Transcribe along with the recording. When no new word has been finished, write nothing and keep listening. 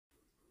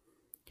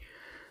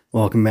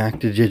Welcome back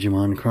to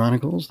Digimon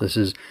Chronicles. This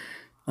is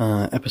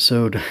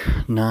episode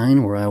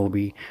 9, where I will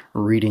be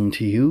reading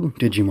to you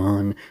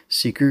Digimon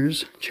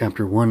Seekers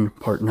Chapter 1,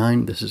 Part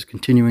 9. This is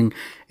continuing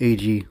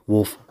A.G.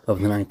 Wolf of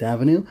the Ninth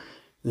Avenue.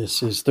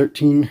 This is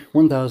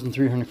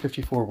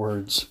 1,354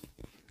 words.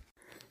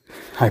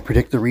 I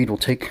predict the read will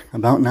take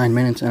about 9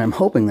 minutes, and I'm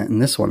hoping that in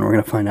this one we're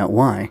going to find out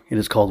why it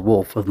is called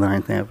Wolf of the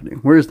Ninth Avenue.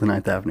 Where is the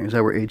Ninth Avenue? Is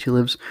that where A.G.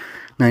 lives?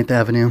 Ninth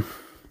Avenue?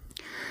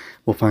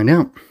 We'll find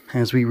out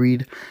as we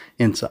read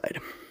inside.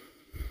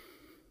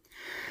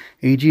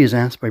 A.G. is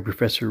asked by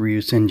Professor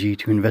Ryu Senji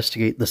to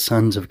investigate the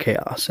Sons of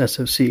Chaos,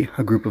 SOC,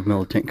 a group of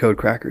militant code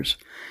crackers.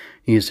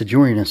 He is to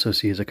join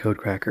SOC as a code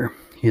cracker.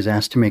 He is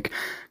asked to make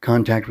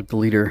contact with the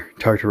leader,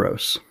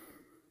 Tartaros,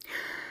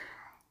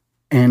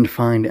 and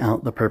find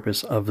out the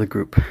purpose of the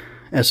group.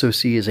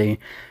 SOC is a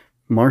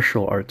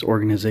martial arts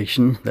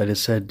organization that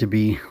is said to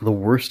be the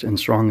worst and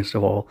strongest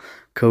of all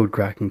code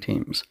cracking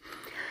teams.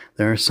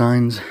 There are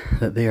signs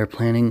that they are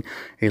planning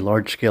a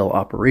large-scale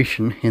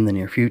operation in the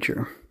near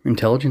future.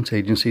 Intelligence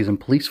agencies and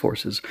police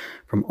forces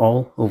from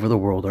all over the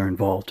world are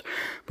involved,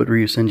 but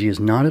Ryu Senji is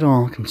not at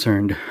all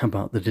concerned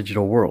about the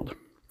digital world.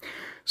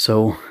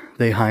 So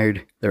they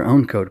hired their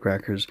own code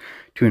crackers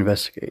to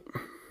investigate,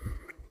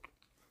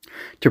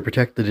 to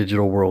protect the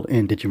digital world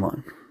and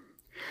Digimon.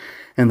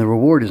 And the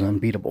reward is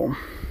unbeatable.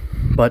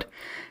 But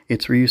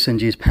it's Ryu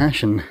Senji's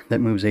passion that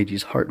moves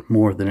AG's heart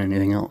more than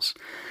anything else.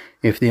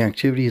 If the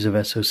activities of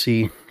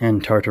SOC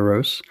and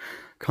Tartaros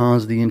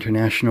cause the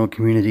international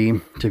community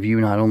to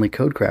view not only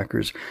code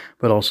crackers,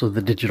 but also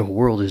the digital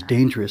world as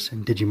dangerous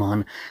and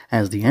Digimon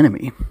as the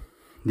enemy,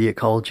 the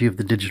ecology of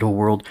the digital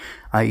world,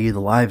 i.e.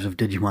 the lives of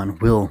Digimon,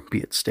 will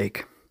be at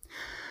stake.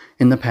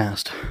 In the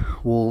past,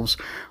 wolves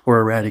were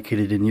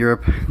eradicated in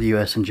Europe, the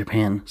US, and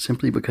Japan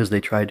simply because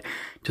they tried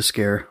to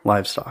scare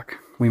livestock.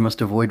 We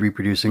must avoid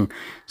reproducing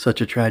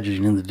such a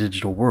tragedy in the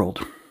digital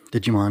world.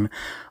 Digimon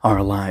are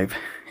alive.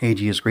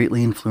 AG is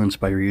greatly influenced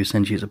by Ryu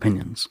Senji's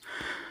opinions.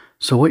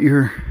 So what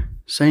you're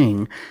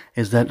saying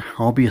is that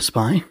I'll be a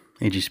spy?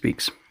 AG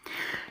speaks.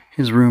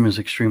 His room is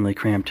extremely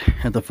cramped.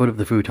 At the foot of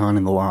the futon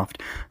in the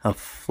loft, a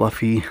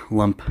fluffy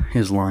lump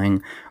is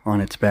lying on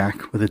its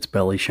back with its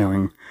belly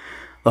showing.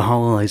 The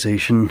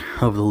hololization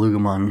of the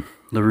Lugumon.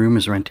 The room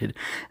is rented,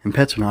 and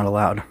pets are not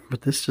allowed,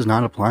 but this does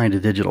not apply to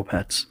digital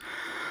pets.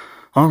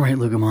 Alright,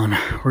 Lugumon,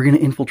 we're going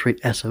to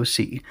infiltrate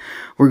SOC.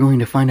 We're going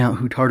to find out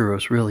who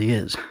Tartaros really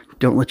is.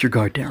 Don't let your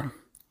guard down.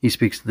 He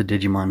speaks to the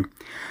Digimon.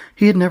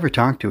 He had never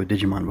talked to a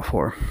Digimon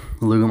before.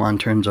 Lugumon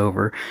turns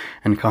over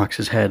and cocks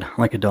his head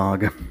like a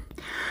dog.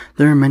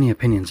 There are many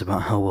opinions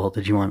about how well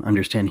Digimon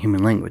understand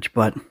human language,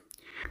 but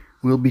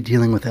we'll be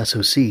dealing with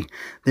SOC.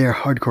 They are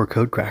hardcore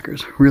code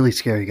crackers, really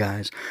scary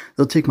guys.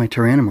 They'll take my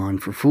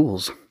Tyrannomon for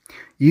fools.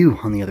 You,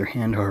 on the other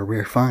hand, are a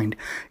rare find,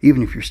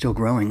 even if you're still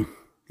growing.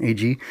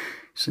 AG's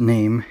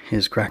name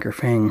is Cracker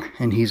Fang,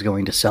 and he's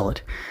going to sell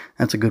it.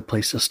 That's a good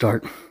place to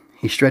start.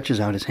 He stretches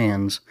out his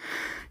hands.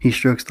 He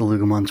strokes the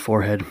Lugumon's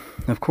forehead.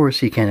 Of course,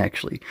 he can't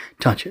actually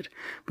touch it,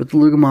 but the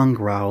Lugumon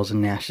growls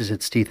and gnashes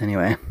its teeth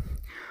anyway.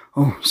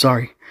 Oh,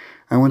 sorry.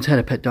 I once had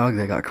a pet dog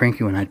that got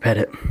cranky when I'd pet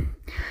it.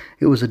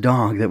 It was a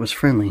dog that was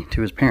friendly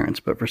to his parents,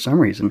 but for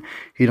some reason,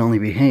 he'd only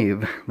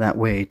behave that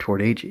way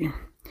toward AG.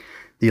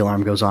 The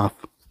alarm goes off.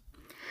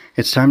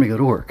 It's time to go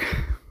to work.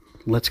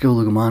 Let's go,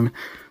 Lugumon.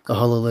 The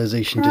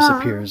hololization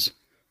disappears.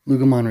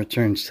 Lugumon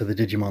returns to the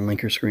Digimon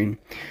linker screen.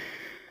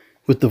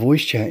 With the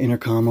voice chat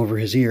intercom over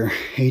his ear,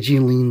 AG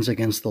leans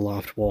against the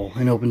loft wall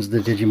and opens the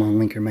Digimon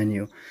linker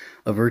menu.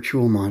 A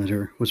virtual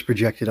monitor was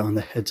projected on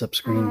the heads-up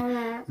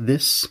screen.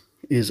 This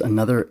is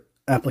another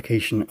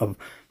application of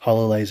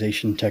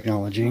hololization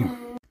technology.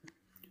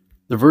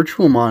 The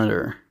virtual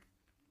monitor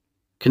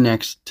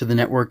connects to the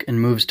network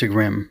and moves to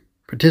Grim.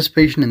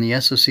 Participation in the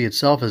SOC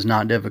itself is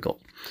not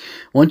difficult.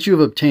 Once you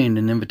have obtained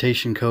an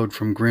invitation code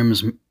from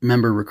Grimm's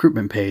member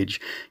recruitment page,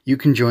 you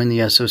can join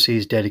the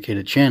SOC's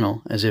dedicated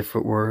channel as if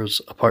it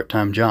was a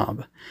part-time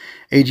job.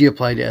 AG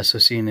applied to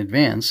SOC in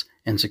advance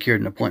and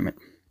secured an appointment.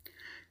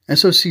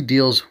 SOC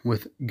deals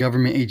with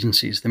government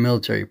agencies, the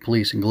military,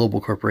 police, and global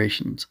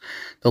corporations.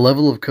 The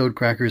level of code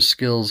crackers'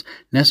 skills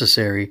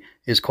necessary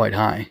is quite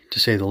high, to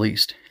say the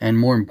least, and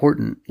more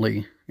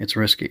importantly, it's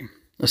risky.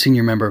 A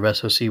senior member of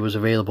SOC was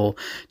available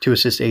to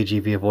assist AG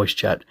via voice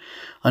chat,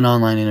 an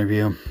online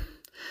interview.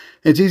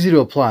 It's easy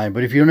to apply,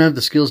 but if you don't have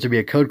the skills to be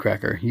a code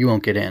cracker, you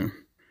won't get in.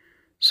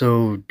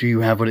 So, do you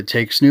have what it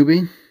takes,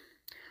 newbie?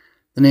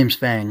 The name's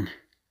Fang.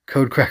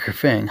 Code Cracker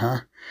Fang,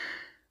 huh?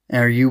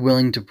 Are you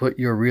willing to put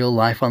your real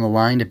life on the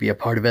line to be a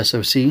part of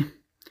SOC?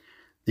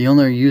 The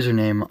only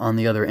username on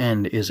the other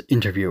end is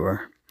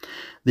Interviewer.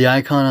 The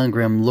icon on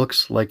Grimm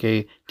looks like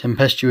a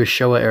tempestuous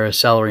Showa-era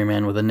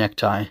salaryman with a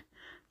necktie.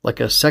 Like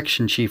a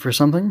section chief or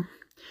something?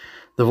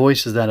 The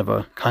voice is that of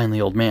a kindly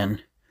old man.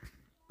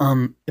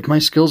 If my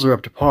skills are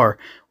up to par,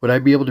 would I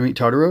be able to meet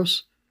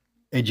Tartaros?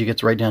 AG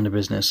gets right down to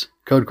business.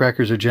 Code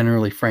crackers are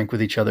generally frank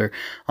with each other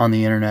on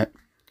the internet.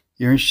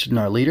 You're interested in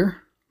our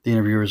leader? The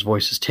interviewer's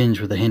voice is tinged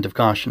with a hint of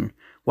caution.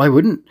 Why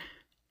wouldn't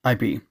I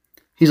be?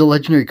 He's a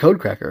legendary code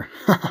cracker.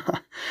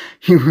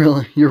 You're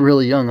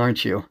really young,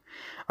 aren't you?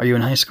 Are you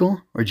in high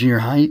school? Or junior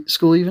high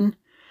school even?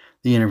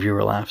 The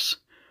interviewer laughs.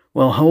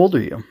 Well, how old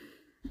are you?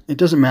 It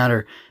doesn't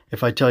matter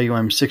if I tell you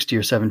I'm 60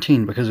 or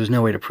 17 because there's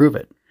no way to prove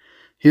it.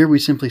 Here we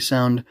simply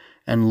sound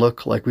and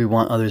look like we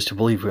want others to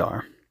believe we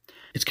are.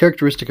 It's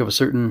characteristic of a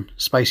certain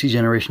spicy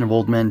generation of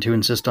old men to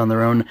insist on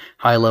their own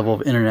high level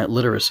of internet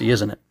literacy,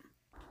 isn't it?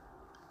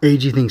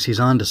 AG thinks he's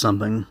on to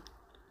something.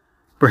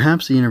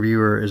 Perhaps the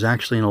interviewer is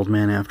actually an old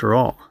man after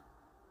all.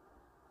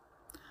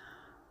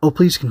 Oh,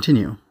 please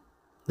continue.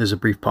 There's a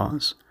brief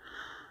pause.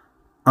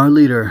 Our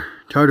leader,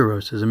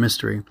 Tartaros, is a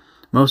mystery.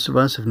 Most of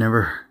us have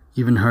never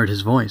even heard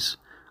his voice.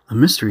 A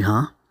mystery,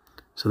 huh?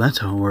 So that's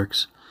how it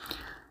works.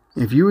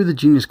 If you are the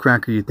genius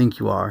cracker you think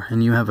you are,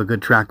 and you have a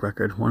good track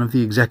record, one of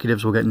the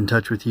executives will get in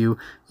touch with you,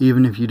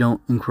 even if you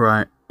don't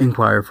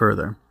inquire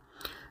further.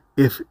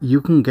 If you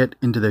can get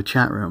into their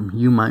chat room,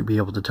 you might be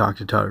able to talk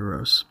to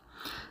Tartaros.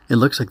 It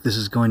looks like this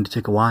is going to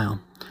take a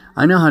while.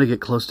 I know how to get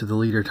close to the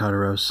leader,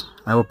 Tartaros.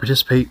 I will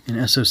participate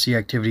in SOC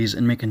activities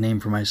and make a name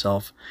for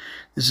myself.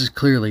 This is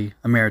clearly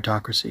a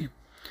meritocracy.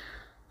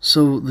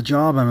 So the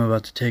job I'm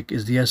about to take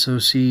is the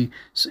SOC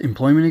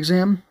employment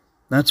exam?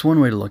 That's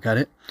one way to look at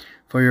it.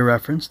 For your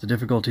reference, the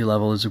difficulty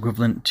level is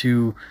equivalent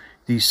to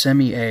the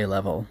semi-A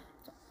level.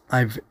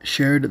 I've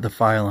shared the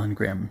file on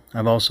Grim.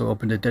 I've also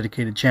opened a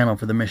dedicated channel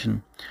for the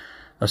mission.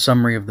 A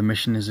summary of the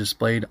mission is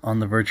displayed on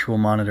the virtual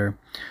monitor.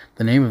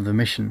 The name of the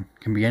mission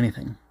can be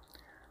anything.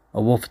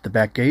 A wolf at the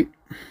back gate?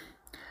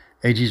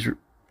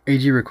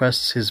 AG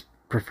requests his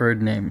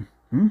preferred name.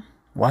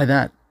 Why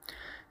that?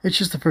 It's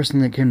just the first thing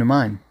that came to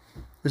mind.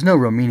 There's no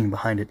real meaning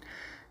behind it.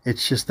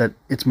 It's just that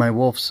it's my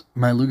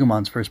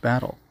Lugamon's first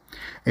battle.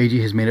 AG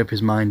has made up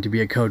his mind to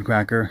be a code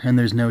cracker, and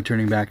there's no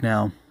turning back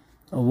now.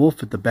 A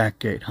wolf at the back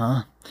gate,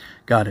 huh?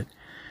 Got it.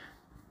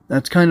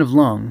 That's kind of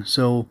long,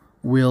 so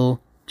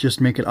we'll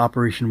just make it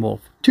Operation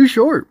Wolf. Too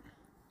short!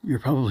 You're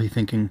probably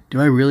thinking, do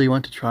I really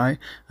want to try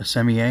a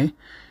semi-A?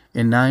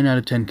 In 9 out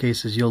of 10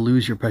 cases, you'll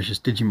lose your precious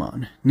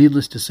Digimon.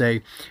 Needless to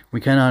say, we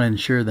cannot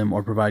insure them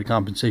or provide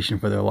compensation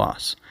for their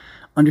loss.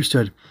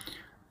 Understood.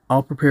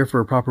 I'll prepare for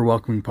a proper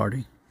welcoming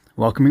party.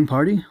 Welcoming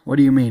party? What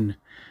do you mean?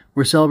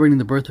 We're celebrating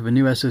the birth of a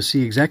new SOC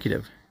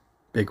executive.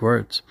 Big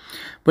words.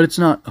 But it's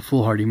not a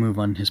foolhardy move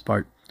on his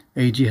part.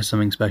 AG has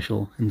something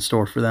special in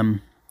store for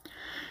them.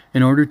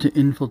 In order to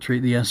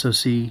infiltrate the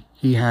SOC,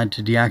 he had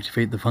to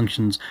deactivate the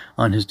functions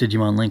on his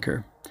Digimon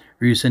linker.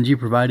 Ryusenji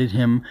provided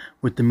him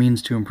with the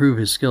means to improve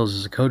his skills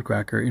as a code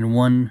cracker in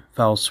one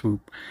foul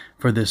swoop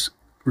for this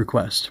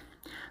request.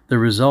 The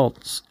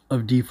results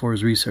of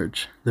D4's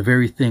research, the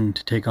very thing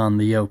to take on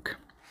the yoke.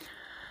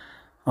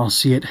 I'll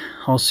see it.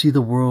 I'll see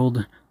the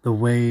world the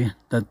way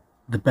that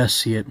the best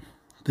see it.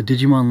 The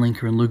Digimon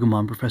linker and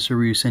Lugamon Professor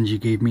Ryusenji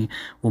gave me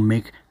will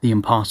make the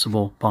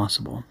impossible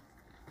possible.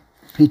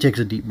 He takes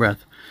a deep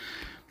breath.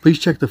 Please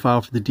check the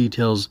file for the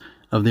details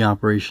of the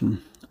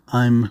operation.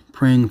 I'm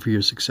praying for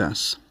your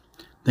success.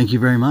 Thank you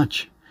very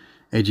much.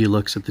 AG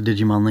looks at the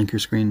Digimon linker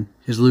screen.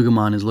 His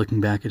Lugamon is looking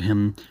back at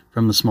him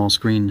from the small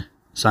screen.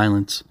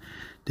 Silence.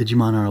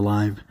 Digimon are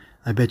alive.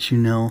 I bet you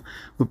know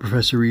what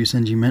Professor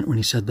Ryusenji meant when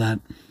he said that.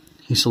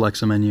 He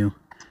selects a menu.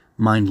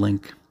 Mind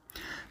link.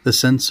 The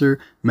sensor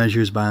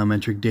measures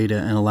biometric data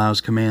and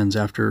allows commands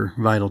after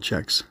vital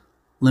checks.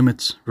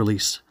 Limits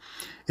release.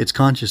 Its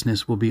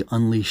consciousness will be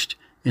unleashed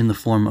in the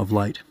form of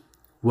light.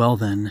 Well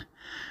then,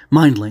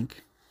 mind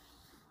link.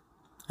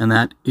 And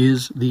that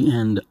is the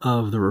end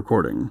of the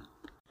recording.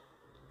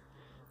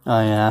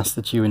 I ask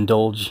that you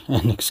indulge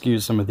and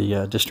excuse some of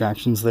the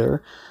distractions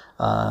there.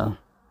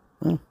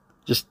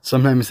 Just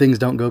sometimes things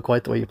don't go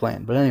quite the way you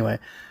plan. But anyway,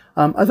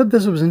 I thought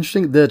this was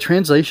interesting. The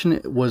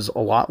translation was a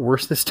lot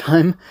worse this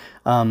time.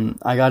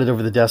 I got it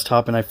over the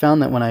desktop, and I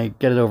found that when I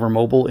get it over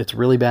mobile, it's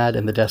really bad,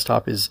 and the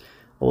desktop is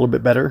a little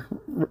bit better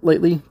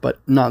lately, but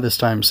not this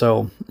time,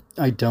 so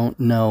I don't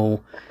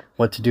know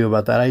what to do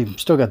about that. I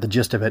still got the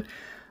gist of it.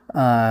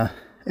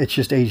 It's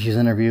just AG's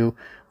interview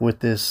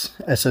with this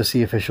SOC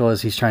official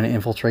as he's trying to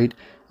infiltrate,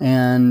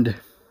 and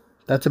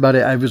that's about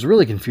it. I was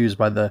really confused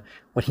by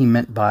what he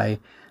meant by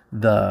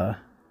the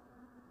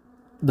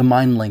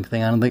mind link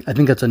thing. I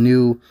think that's a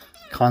new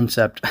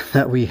concept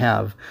that we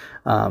have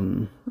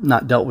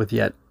not dealt with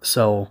yet.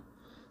 So,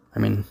 I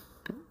mean,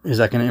 is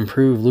that going to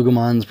improve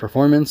Lugamon's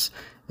performance?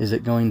 Is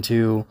it going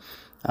to,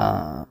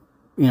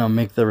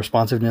 make the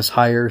responsiveness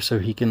higher so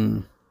he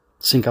can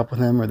sync up with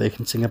him, or they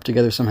can sync up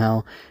together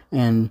somehow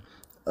and,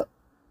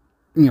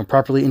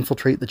 properly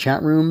infiltrate the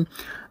chat room?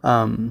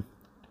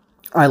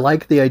 I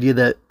like the idea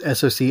that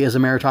SOC is a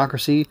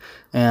meritocracy,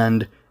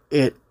 and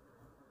it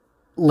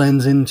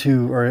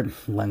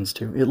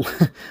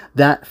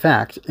that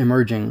fact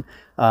emerging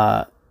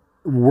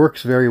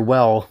works very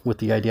well with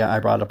the idea I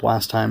brought up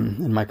last time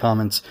in my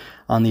comments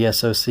on the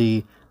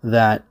SOC,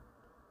 that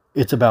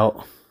it's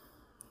about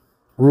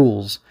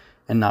rules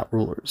and not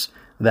rulers,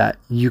 that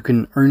you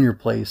can earn your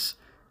place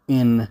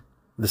in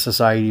the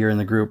society or in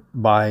the group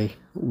by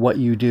what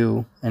you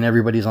do, and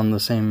everybody's on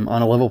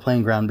a level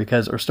playing ground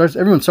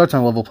everyone starts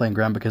on a level playing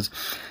ground because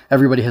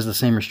everybody has the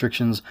same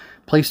restrictions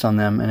placed on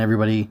them, and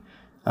everybody,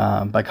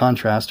 by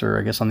contrast, or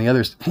I guess on the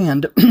other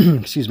hand,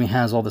 excuse me,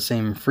 has all the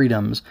same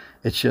freedoms.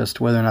 It's just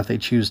whether or not they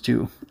choose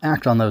to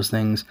act on those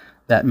things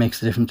that makes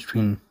the difference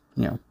between,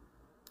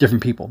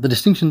 different people. The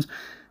distinctions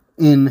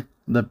in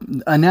what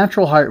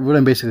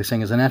I'm basically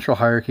saying is a natural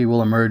hierarchy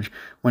will emerge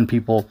when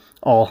people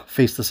all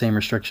face the same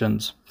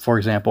restrictions. For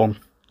example,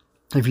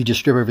 if you just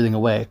strip everything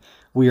away,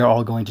 we are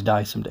all going to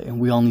die someday, and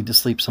we all need to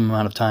sleep some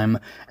amount of time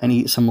and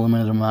eat some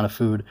limited amount of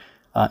food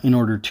in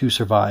order to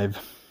survive,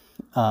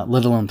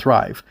 let alone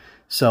thrive.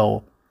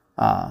 So,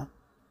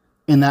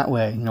 in that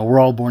way, we're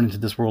all born into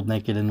this world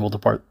naked and will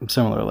depart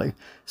similarly.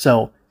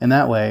 So, in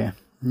that way,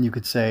 you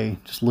could say,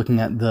 just looking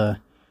at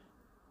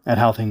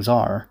how things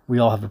are, we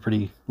all have a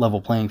pretty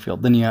level playing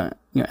field. Then you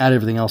add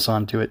everything else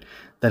onto it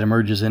that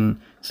emerges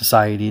in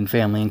society and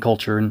family and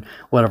culture and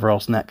whatever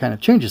else, and that kind of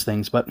changes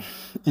things. But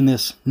in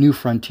this new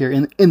frontier,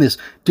 in this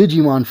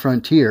Digimon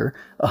frontier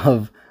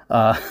of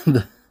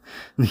the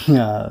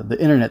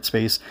internet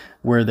space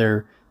where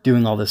they're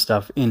doing all this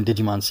stuff in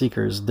Digimon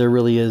Seekers, there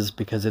really is,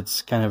 because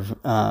it's kind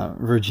of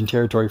virgin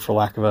territory, for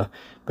lack of a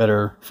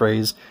better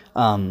phrase,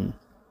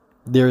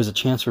 there is a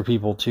chance for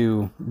people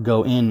to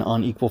go in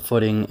on equal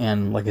footing,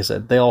 and like I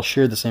said, they all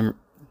share the same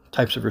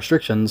types of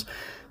restrictions,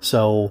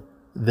 so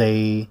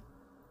they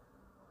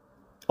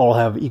all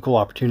have equal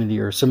opportunity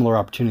or similar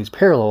opportunities,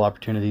 parallel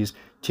opportunities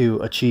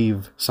to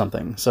achieve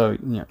something. So,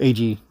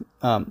 AG,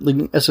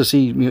 SOC,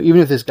 even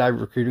if this guy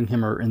recruiting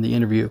him or in the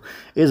interview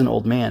is an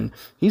old man,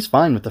 he's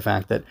fine with the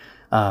fact that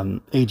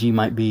AG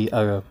might be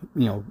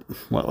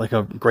like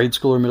a grade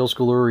schooler, middle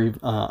schooler,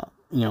 or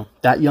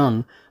that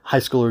young. High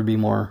schooler would be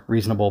more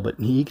reasonable, but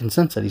he can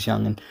sense that he's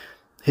young, and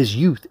his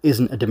youth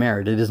isn't a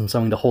demerit. It isn't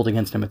something to hold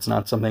against him. It's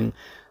not something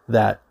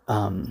that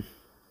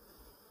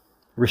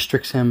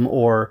restricts him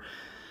or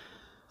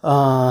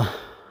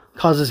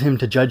causes him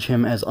to judge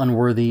him as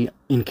unworthy,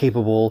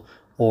 incapable,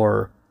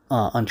 or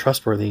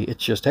untrustworthy.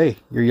 It's just, hey,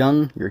 you're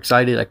young, you're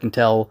excited. I can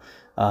tell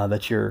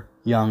that you're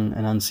young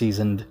and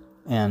unseasoned,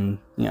 and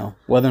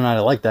whether or not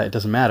I like that, it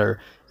doesn't matter.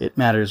 It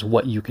matters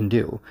what you can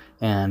do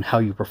and how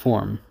you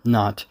perform,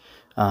 not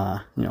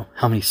how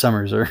many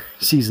summers or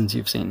seasons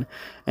you've seen.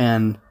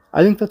 And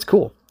I think that's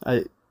cool.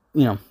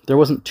 There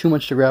wasn't too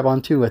much to grab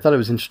onto. I thought it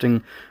was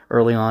interesting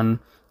early on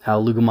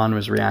how Lugumon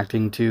was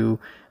reacting to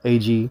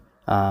AG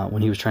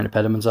when he was trying to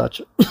pet him and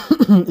such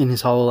in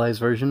his hololized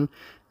version.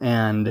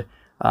 And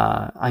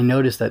I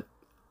noticed that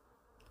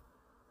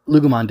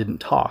Lugumon didn't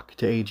talk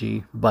to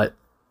AG, but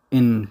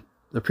in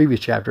a previous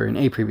chapter,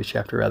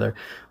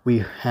 we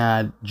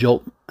had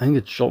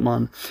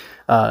Joltmon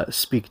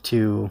speak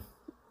to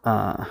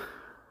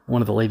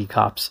one of the lady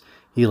cops.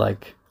 He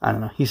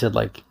he said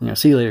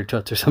see you later,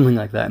 Toots, or something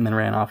like that, and then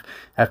ran off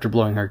after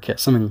blowing her a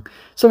kiss, something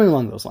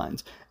along those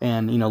lines.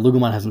 And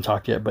Lugumon hasn't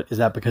talked yet, but is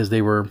that because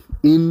they were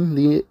in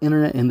the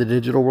internet, in the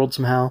digital world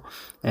somehow?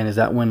 And is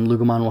that when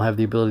Lugumon will have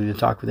the ability to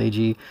talk with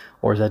AG,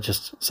 or is that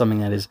just something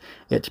that is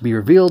yet to be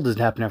revealed? Does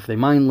it happen after they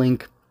mind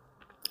link?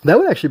 That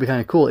would actually be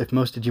kind of cool if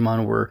most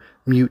Digimon were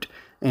mute,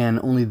 and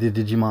only the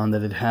Digimon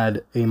that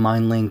had a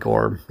mind link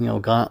or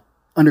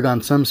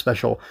undergone some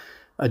special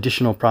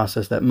additional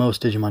process that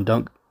most Digimon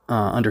don't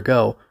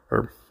undergo,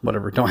 or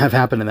whatever, don't have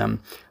happen to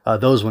them,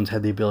 those ones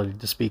had the ability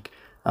to speak.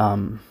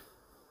 I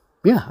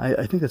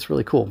think that's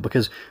really cool,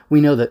 because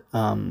we know that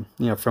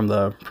from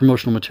the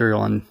promotional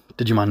material on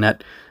Digimon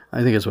Net,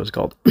 I think that's what it's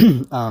called,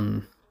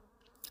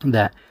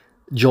 that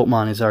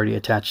Joltmon is already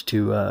attached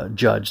to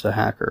Judge the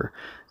hacker,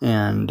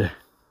 and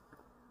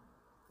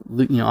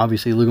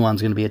obviously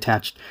Lugumon's going to be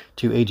attached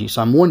to AG.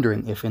 So I'm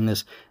wondering if in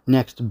this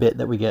next bit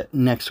that we get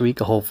next week,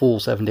 a whole full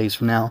 7 days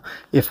from now,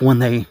 if when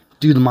they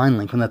do the mind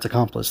link, when that's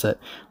accomplished, that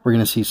we're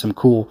going to see some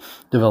cool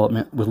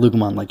development with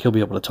Lugumon, like he'll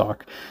be able to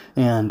talk.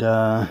 And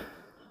I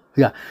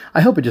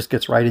hope it just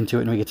gets right into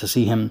it, and we get to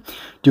see him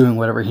doing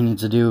whatever he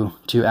needs to do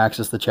to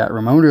access the chat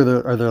room. I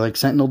wonder, are there like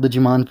Sentinel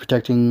Digimon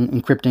protecting,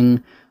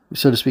 encrypting,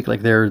 so to speak,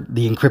 like they're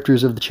the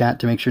encryptors of the chat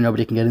to make sure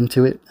nobody can get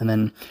into it? And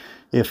then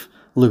if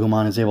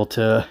Lugumon is able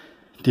to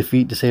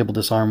defeat, disable,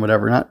 disarm,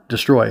 whatever, not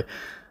destroy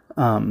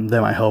them,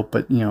 I hope,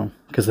 but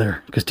because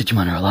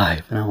Digimon are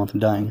alive and I don't want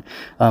them dying,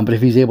 but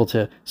if he's able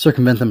to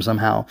circumvent them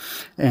somehow,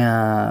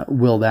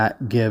 will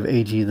that give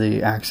AG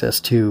the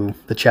access to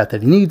the chat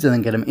that he needs, and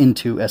then get him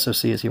into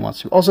SOC as he wants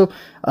to? Also,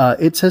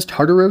 it says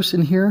Tartaros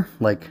in here,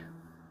 I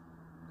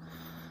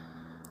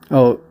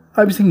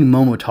was thinking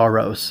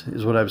Momotaros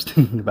is what I was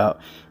thinking about,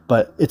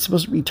 but it's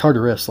supposed to be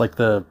Tartarus, like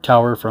the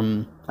tower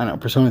from,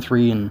 Persona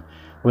 3 and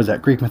what is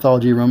that, Greek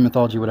mythology, Roman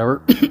mythology, whatever.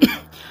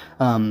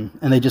 And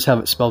they just have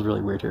it spelled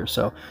really weird here.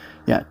 So,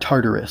 yeah,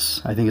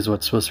 Tartarus, I think is what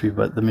it's supposed to be,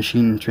 but the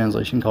machine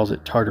translation calls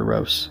it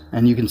Tartaros.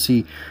 And you can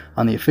see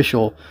on the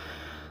official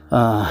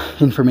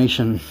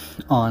information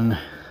on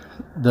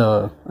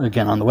the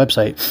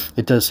website,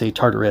 it does say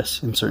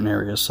Tartarus in certain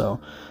areas.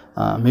 So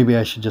maybe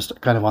I should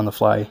just kind of on the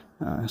fly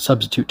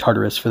substitute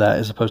Tartarus for that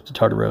as opposed to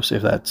Tartaros,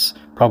 if that's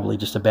probably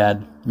just a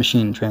bad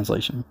machine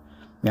translation.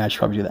 Yeah, I should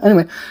probably do that.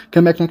 Anyway,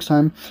 come back next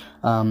time.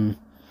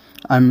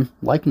 I'm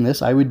liking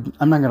this. I'm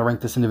not going to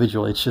rank this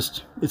individually.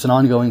 It's an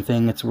ongoing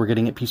thing. We're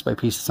getting it piece by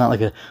piece. It's not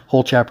like a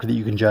whole chapter that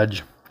you can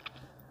judge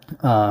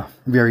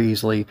very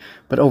easily.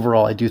 But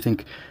overall, I do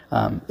think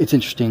it's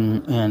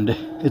interesting, and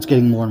it's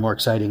getting more and more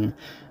exciting.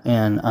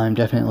 And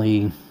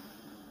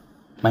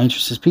my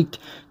interest is piqued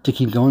to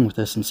keep going with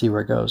this and see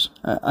where it goes.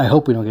 I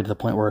hope we don't get to the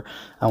point where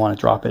I want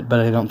to drop it, but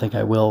I don't think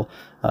I will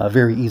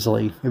very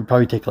easily. It would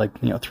probably take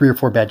 3 or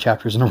 4 bad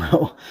chapters in a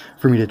row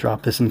for me to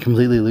drop this and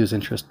completely lose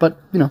interest. But,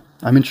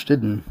 I'm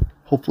interested, and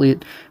hopefully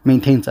it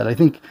maintains that. I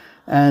think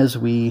as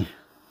we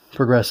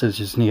progress, it's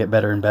just going to get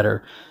better and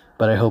better,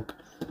 but I hope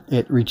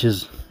it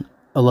reaches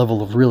a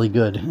level of really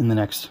good in the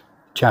next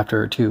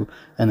chapter or 2,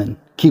 and then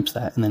keeps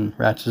that, and then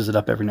ratchets it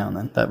up every now and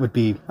then. That would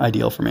be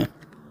ideal for me.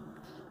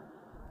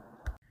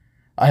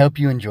 I hope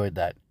you enjoyed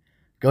that.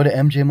 Go to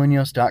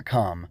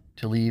mjmunoz.com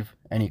to leave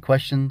any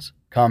questions,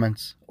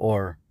 comments,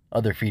 or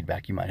other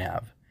feedback you might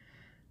have.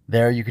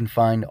 There you can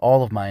find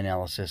all of my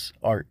analysis,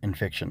 art, and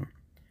fiction.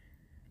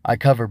 I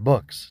cover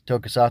books,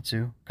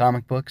 tokusatsu,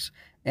 comic books,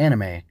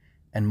 anime,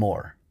 and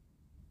more.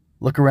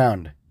 Look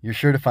around. You're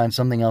sure to find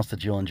something else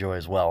that you'll enjoy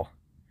as well.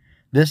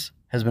 This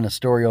has been a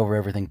Story Over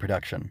Everything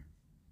production.